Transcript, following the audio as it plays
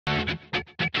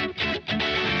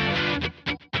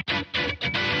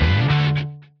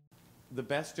the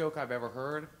best joke I've ever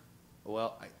heard,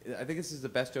 well, I think this is the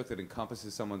best joke that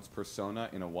encompasses someone's persona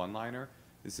in a one-liner.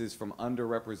 This is from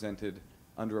underrepresented,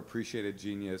 underappreciated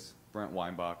genius Brent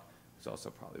Weinbach, who's also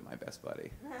probably my best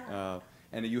buddy.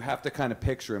 And you have to kind of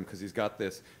picture him because he's got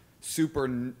this super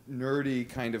nerdy,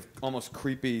 kind of almost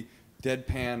creepy,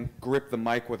 deadpan, grip the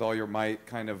mic with all your might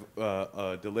kind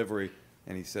of delivery.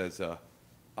 And he says,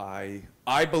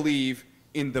 I believe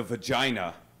in the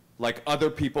vagina like other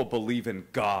people believe in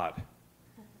God.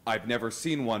 I've never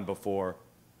seen one before,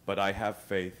 but I have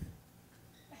faith.